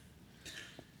 10.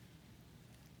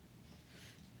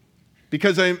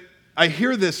 Because I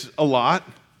hear this a lot,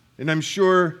 and I'm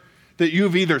sure that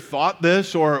you've either thought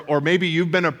this or maybe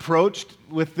you've been approached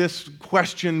with this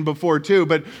question before too.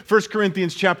 But 1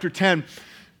 Corinthians chapter 10,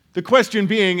 the question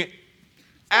being,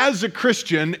 as a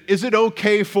Christian, is it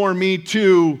okay for me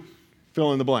to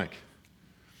fill in the blank?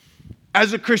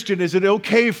 As a Christian, is it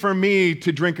okay for me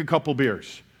to drink a couple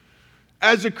beers?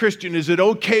 As a Christian, is it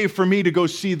okay for me to go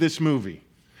see this movie?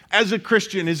 As a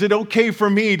Christian, is it okay for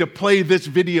me to play this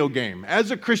video game?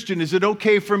 As a Christian, is it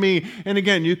okay for me? And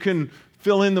again, you can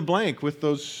fill in the blank with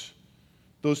those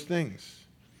things.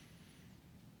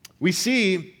 We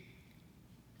see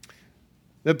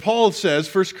that Paul says,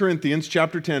 1 Corinthians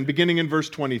chapter 10, beginning in verse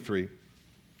 23,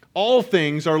 "All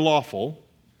things are lawful,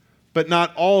 but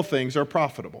not all things are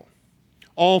profitable.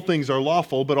 All things are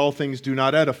lawful, but all things do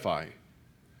not edify.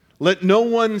 Let no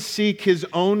one seek his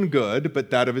own good, but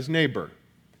that of his neighbor.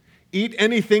 Eat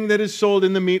anything that is sold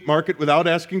in the meat market without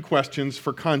asking questions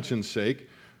for conscience sake,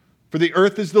 for the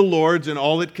earth is the Lord's and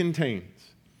all it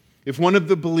contains. If one of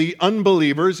the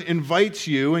unbelievers invites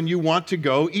you and you want to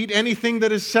go, eat anything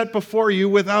that is set before you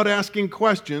without asking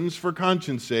questions for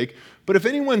conscience sake. But if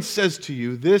anyone says to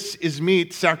you, 'This is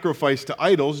meat sacrificed to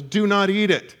idols,' do not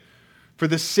eat it, for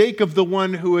the sake of the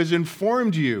one who has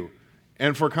informed you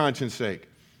and for conscience sake.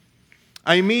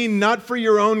 I mean, not for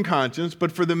your own conscience,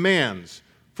 but for the man's.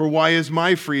 For why is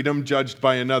my freedom judged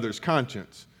by another's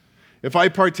conscience? If I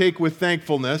partake with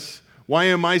thankfulness, why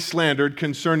am I slandered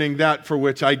concerning that for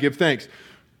which I give thanks?"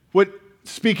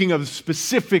 Speaking of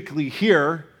specifically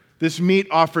here, this meat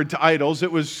offered to idols,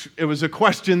 it was a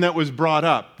question that was brought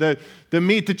up. The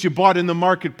meat that you bought in the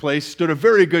marketplace stood a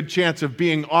very good chance of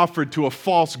being offered to a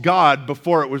false god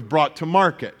before it was brought to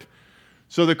market.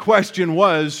 So the question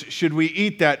was, should we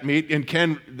eat that meat,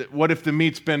 and what if the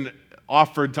meat's been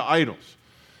offered to idols?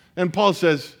 And Paul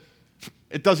says,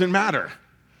 it doesn't matter.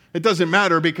 It doesn't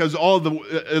matter because all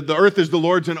the earth is the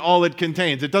Lord's and all it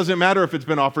contains. It doesn't matter if it's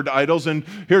been offered to idols, and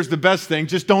here's the best thing,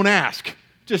 just don't ask.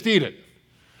 Just eat it.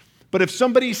 But if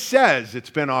somebody says it's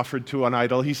been offered to an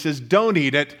idol, he says don't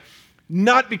eat it,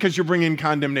 not because you're bringing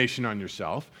condemnation on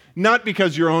yourself, not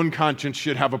because your own conscience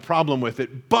should have a problem with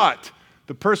it, but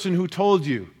the person who told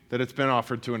you that it's been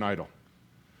offered to an idol,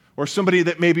 or somebody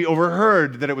that maybe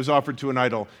overheard that it was offered to an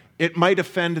idol, it might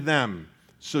offend them,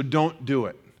 so don't do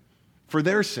it for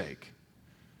their sake.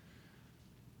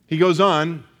 He goes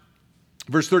on,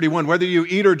 verse 31, "Whether you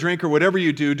eat or drink or whatever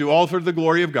you do all for the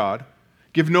glory of God.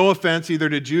 Give no offense either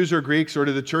to Jews or Greeks or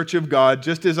to the church of God,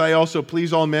 just as I also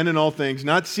please all men in all things,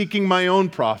 not seeking my own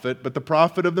profit, but the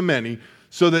profit of the many,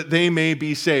 so that they may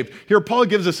be saved." Here, Paul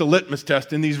gives us a litmus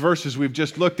test in these verses we've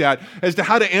just looked at as to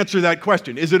how to answer that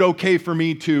question. Is it okay for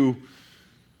me to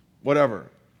whatever?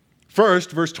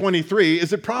 First, verse 23,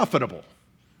 is it profitable?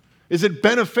 Is it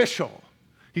beneficial?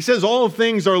 He says all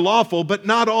things are lawful, but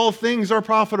not all things are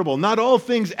profitable. Not all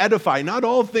things edify. Not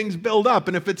all things build up.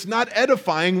 And if it's not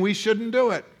edifying, we shouldn't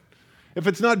do it. If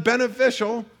it's not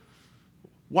beneficial,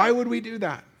 why would we do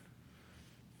that?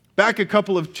 Back a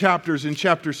couple of chapters in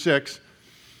chapter 6,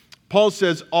 Paul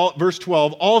says, verse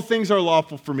 12, "All things are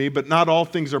lawful for me, but not all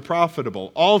things are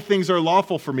profitable. All things are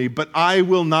lawful for me, but I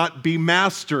will not be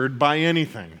mastered by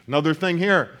anything." Another thing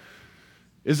here.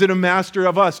 Is it a master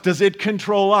of us? Does it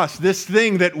control us? This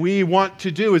thing that we want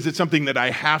to do, is it something that I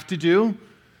have to do?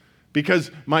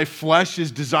 because my flesh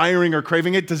is desiring or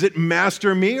craving it? Does it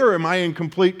master me, or am I in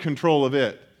complete control of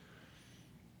it?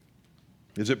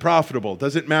 Is it profitable?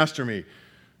 Does it master me?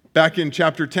 Back in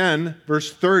chapter 10,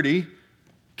 verse 30,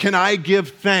 can I give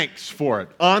thanks for it?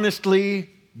 Honestly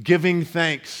giving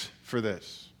thanks for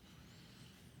this.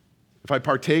 If I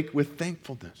partake with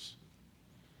thankfulness.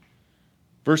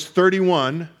 Verse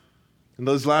 31, and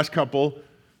those last couple,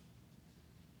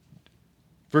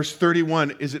 verse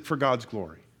 31, is it for God's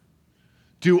glory?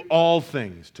 Do all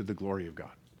things to the glory of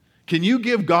God. Can you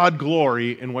give God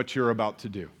glory in what you're about to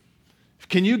do?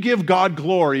 Can you give God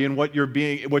glory in what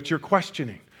you're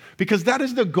questioning? Because that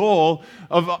is the goal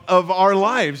of our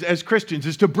lives as Christians,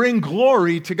 is to bring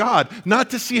glory to God, not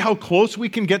to see how close we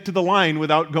can get to the line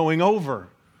without going over.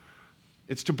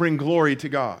 It's to bring glory to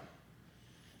God.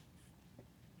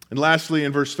 And lastly,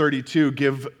 in verse 32,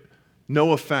 give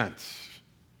no offense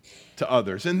to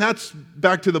others. And that's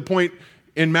back to the point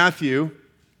in Matthew,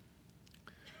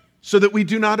 so that we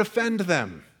do not offend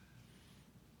them.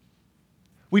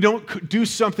 We don't do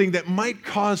something that might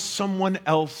cause someone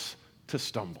else to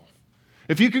stumble.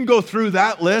 If you can go through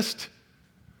that list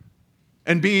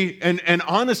and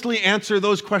honestly answer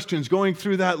those questions going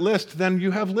through that list, then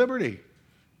you have liberty.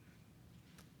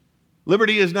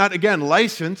 Liberty is not, again,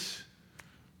 license,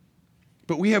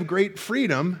 but we have great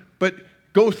freedom. But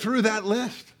go through that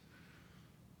list.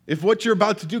 If what you're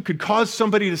about to do could cause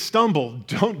somebody to stumble,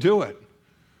 don't do it.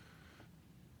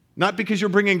 Not because you're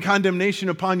bringing condemnation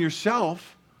upon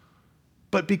yourself,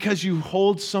 but because you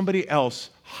hold somebody else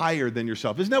higher than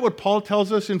yourself. Isn't that what Paul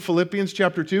tells us in Philippians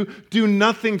chapter 2? Do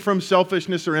nothing from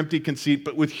selfishness or empty conceit,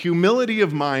 but with humility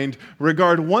of mind,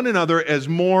 regard one another as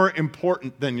more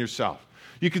important than yourself.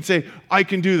 You can say, I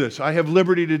can do this. I have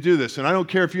liberty to do this. And I don't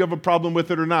care if you have a problem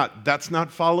with it or not. That's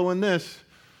not following this.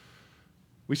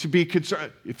 We should be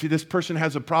concerned. If this person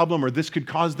has a problem or this could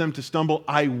cause them to stumble,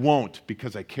 I won't,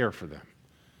 because I care for them.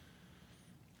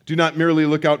 Do not merely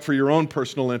look out for your own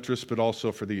personal interests, but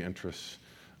also for the interests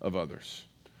of others.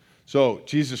 So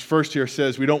Jesus first here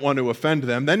says we don't want to offend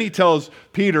them. Then he tells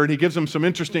Peter, and he gives him some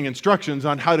interesting instructions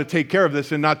on how to take care of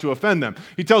this and not to offend them.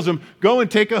 He tells him, go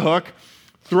and take a hook,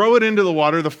 throw it into the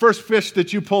water. The first fish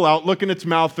that you pull out, look in its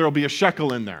mouth, there'll be a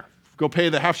shekel in there. Go pay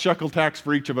the half shekel tax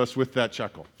for each of us with that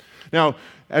shekel. Now,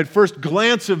 at first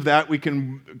glance of that, we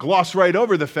can gloss right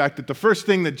over the fact that the first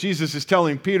thing that Jesus is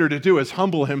telling Peter to do is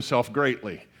humble himself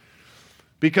greatly.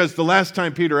 Because the last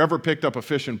time Peter ever picked up a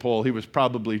fishing pole, he was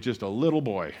probably just a little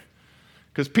boy.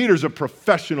 Because Peter's a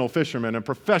professional fisherman, and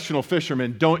professional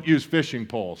fishermen don't use fishing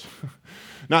poles.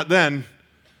 Not then.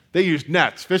 They used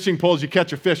nets. Fishing poles, you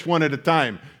catch a fish one at a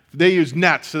time. They use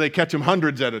nets, so they catch them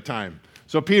hundreds at a time.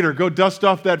 So Peter, go dust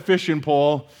off that fishing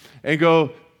pole and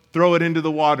go throw it into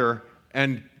the water,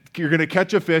 and you're going to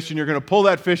catch a fish, and you're going to pull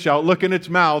that fish out, look in its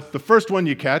mouth, the first one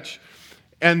you catch,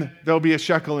 and there'll be a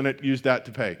shekel in it. Use that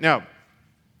to pay. Now,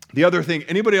 the other thing,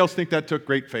 anybody else think that took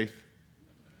great faith?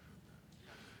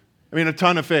 I mean, a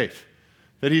ton of faith.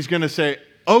 That he's going to say,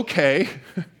 okay,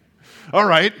 all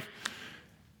right.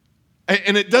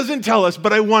 And it doesn't tell us,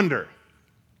 but I wonder,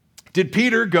 did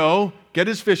Peter go, get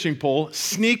his fishing pole,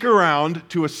 sneak around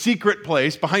to a secret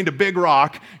place behind a big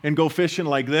rock and go fishing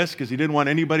like this because he didn't want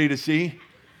anybody to see?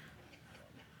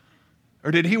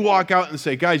 Or did he walk out and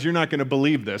say, guys, you're not going to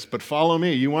believe this, but follow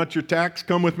me. You want your tax?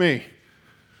 Come with me.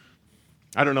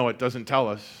 I don't know, it doesn't tell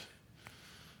us.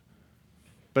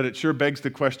 But it sure begs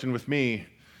the question with me,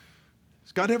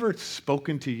 has God ever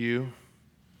spoken to you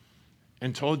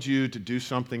and told you to do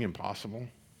something impossible?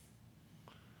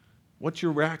 What's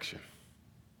your reaction?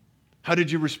 How did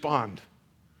you respond?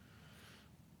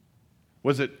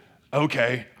 Was it,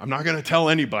 okay, I'm not going to tell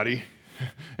anybody,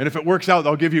 and if it works out,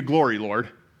 I'll give you glory, Lord?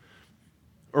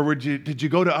 Or did you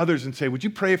go to others and say, would you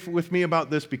pray with me about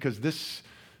this because this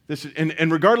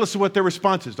and regardless of what their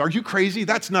response is, are you crazy?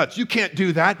 That's nuts. You can't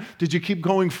do that. Did you keep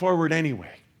going forward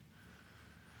anyway?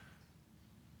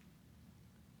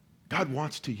 God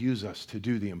wants to use us to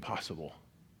do the impossible,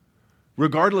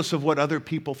 regardless of what other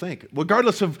people think,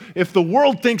 regardless of if the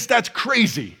world thinks that's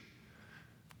crazy.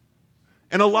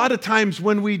 And a lot of times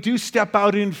when we do step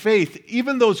out in faith,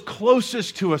 even those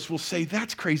closest to us will say,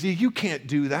 that's crazy. You can't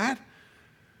do that.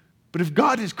 But if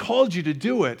God has called you to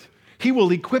do it, He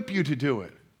will equip you to do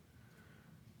it.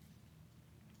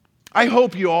 I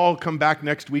hope you all come back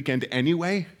next weekend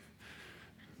anyway,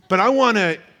 but I want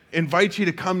to invite you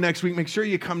to come next week. Make sure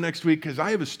you come next week because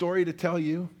I have a story to tell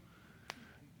you.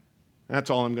 That's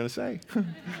all I'm going to say.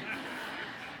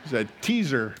 It's a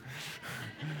teaser.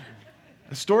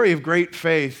 A story of great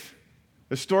faith,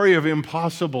 a story of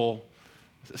impossible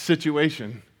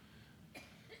situation,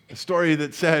 a story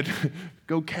that said,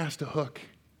 go cast a hook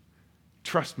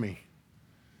Trust me.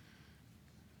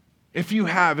 If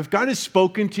God has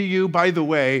spoken to you, by the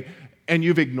way, and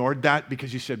you've ignored that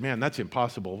because you said, man, that's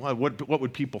impossible. What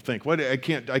would people think? I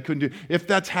couldn't do. If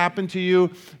that's happened to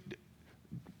you,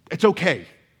 it's okay.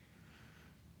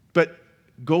 But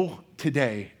go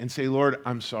today and say, Lord,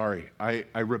 I'm sorry.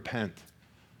 I repent.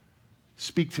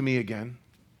 Speak to me again.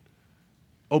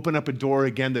 Open up a door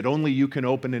again that only you can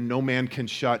open and no man can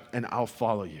shut, and I'll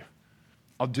follow you.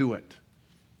 I'll do it.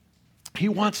 He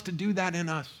wants to do that in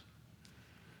us.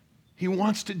 He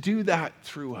wants to do that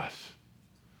through us.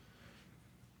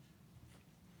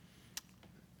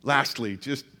 Lastly,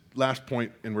 just last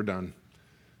point and we're done.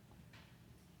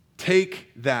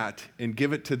 Take that and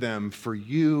give it to them for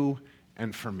you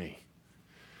and for me.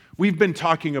 We've been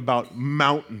talking about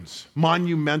mountains,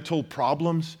 monumental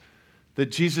problems that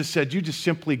Jesus said, you just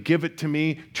simply give it to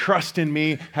me, trust in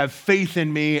me, have faith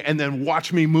in me, and then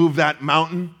watch me move that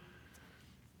mountain.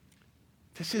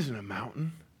 This isn't a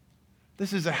mountain.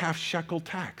 This is a half shekel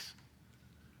tax.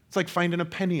 It's like finding a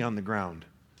penny on the ground,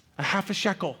 a half a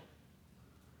shekel.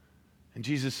 And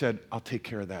Jesus said, I'll take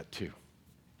care of that too.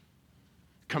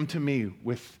 Come to me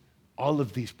with all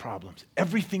of these problems,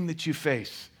 everything that you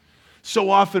face.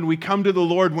 So often we come to the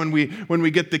Lord when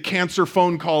we get the cancer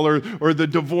phone call or the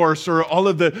divorce or all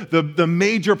of the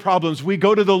major problems. We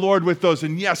go to the Lord with those.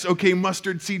 And yes, okay,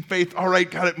 mustard seed faith. All right,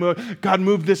 God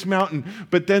moved this mountain.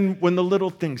 But then when the little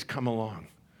things come along,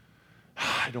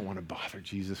 I don't want to bother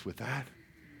Jesus with that.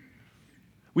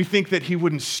 We think that he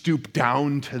wouldn't stoop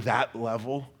down to that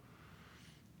level.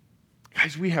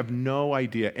 Guys, we have no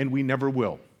idea, and we never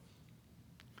will,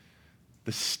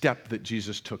 the step that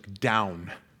Jesus took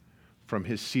down from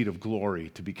his seat of glory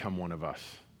to become one of us.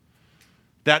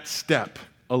 That step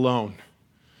alone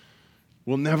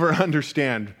we'll never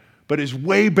understand, but is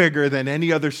way bigger than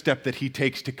any other step that he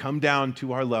takes to come down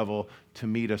to our level to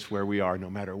meet us where we are, no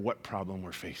matter what problem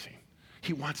we're facing.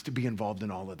 He wants to be involved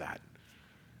in all of that.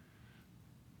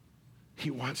 He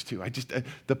wants to.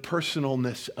 The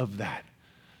personalness of that.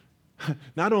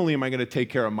 Not only am I going to take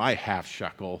care of my half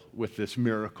shekel with this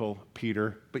miracle,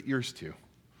 Peter, but yours too.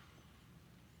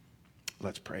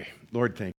 Let's pray. Lord, thank you.